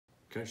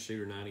Country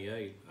Shooter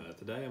 98.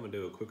 Today I'm going to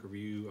do a quick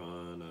review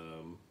on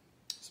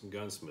some a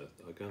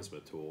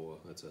gunsmith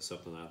tool. That's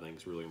something I think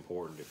is really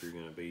important if you're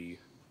going to be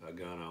a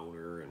gun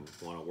owner and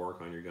want to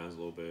work on your guns a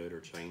little bit, or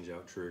change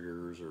out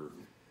triggers or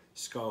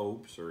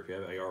scopes, or if you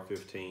have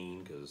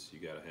AR-15, because you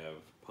got to have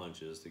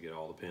punches to get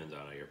all the pins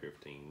out of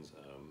AR-15s.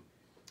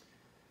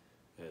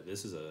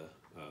 This is a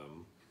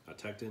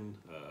Tekton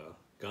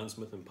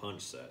gunsmith and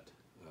punch set.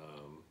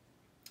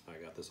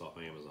 I got this off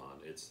Amazon.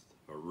 It's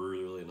a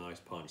really nice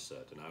punch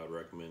set, and I would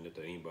recommend it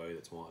to anybody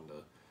that's wanting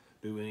to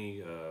do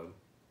any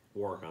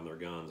work on their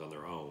guns on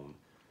their own.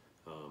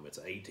 It's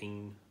an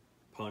 18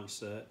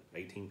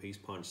 piece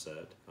punch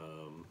set.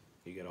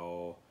 You get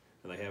all,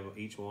 and they have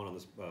each one on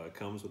this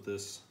comes with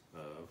this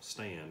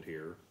stand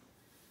here.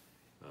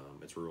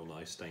 It's a real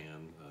nice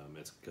stand.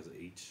 It's because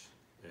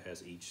it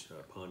has each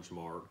punch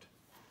marked,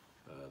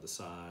 the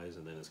size,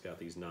 and then it's got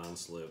these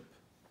non-slip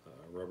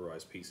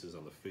rubberized pieces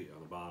on the feet,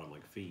 on the bottom,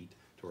 like feet,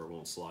 to where it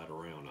won't slide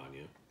around on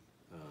you.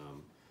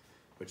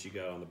 But you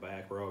got on the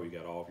back row, you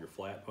got all of your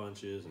flat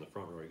punches, and the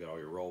front row you got all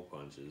your roll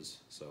punches,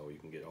 so you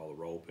can get all the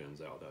roll pins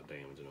out without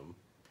damaging them.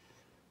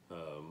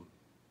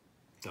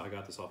 I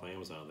got this off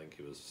Amazon. I think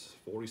it was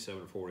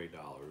 $47 or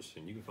 $48,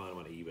 and you can find them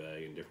on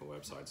eBay and different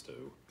websites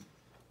too.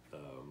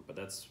 But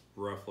that's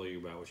roughly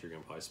about what you're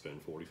gonna probably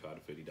spend, $45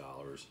 to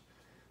 $50.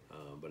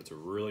 But it's a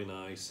really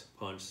nice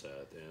punch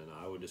set, and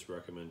I would just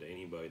recommend to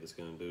anybody that's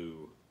going to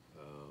do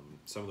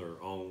some of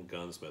their own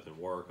gunsmithing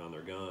work on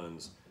their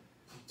guns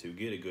to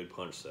get a good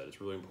punch set. It's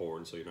really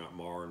important so you're not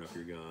marring up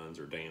your guns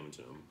or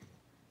damaging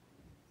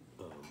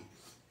them.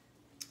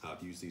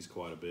 I've used these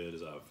quite a bit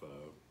as I've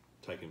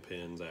taken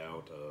pins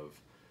out of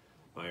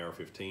my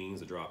AR-15s,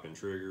 the drop-in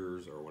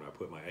triggers, or when I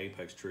put my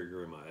Apex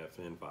trigger in my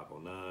FN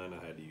 509,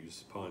 I had to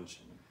use punch.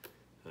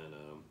 And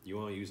you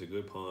want to use a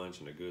good punch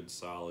and a good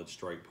solid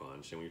straight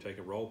punch. And when you're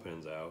taking roll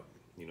pins out,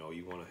 you know,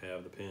 you want to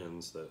have the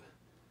pins that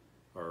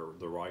are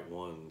the right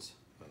ones,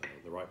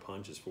 the right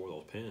punches for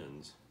those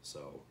pins.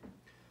 So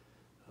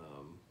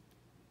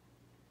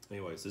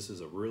anyways, this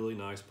is a really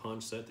nice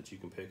punch set that you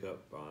can pick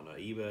up on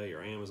eBay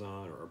or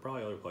Amazon, or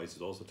probably other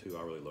places also too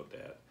I really looked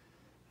at.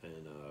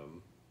 And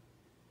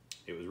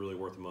it was really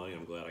worth the money.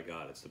 I'm glad I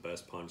got it. It's the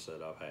best punch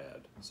set I've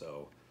had.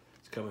 So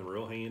it's coming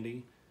real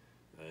handy.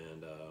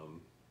 And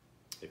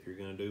if you're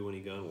going to do any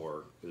gun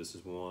work, this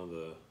is one of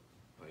the,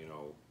 you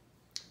know,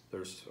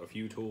 there's a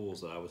few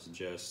tools that I would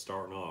suggest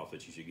starting off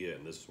that you should get,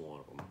 and this is one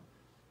of them.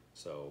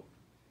 So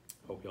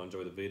hope y'all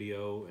enjoy the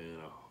video, and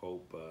I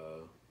hope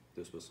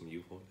this was some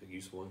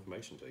useful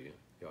information to you.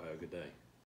 Y'all have a good day.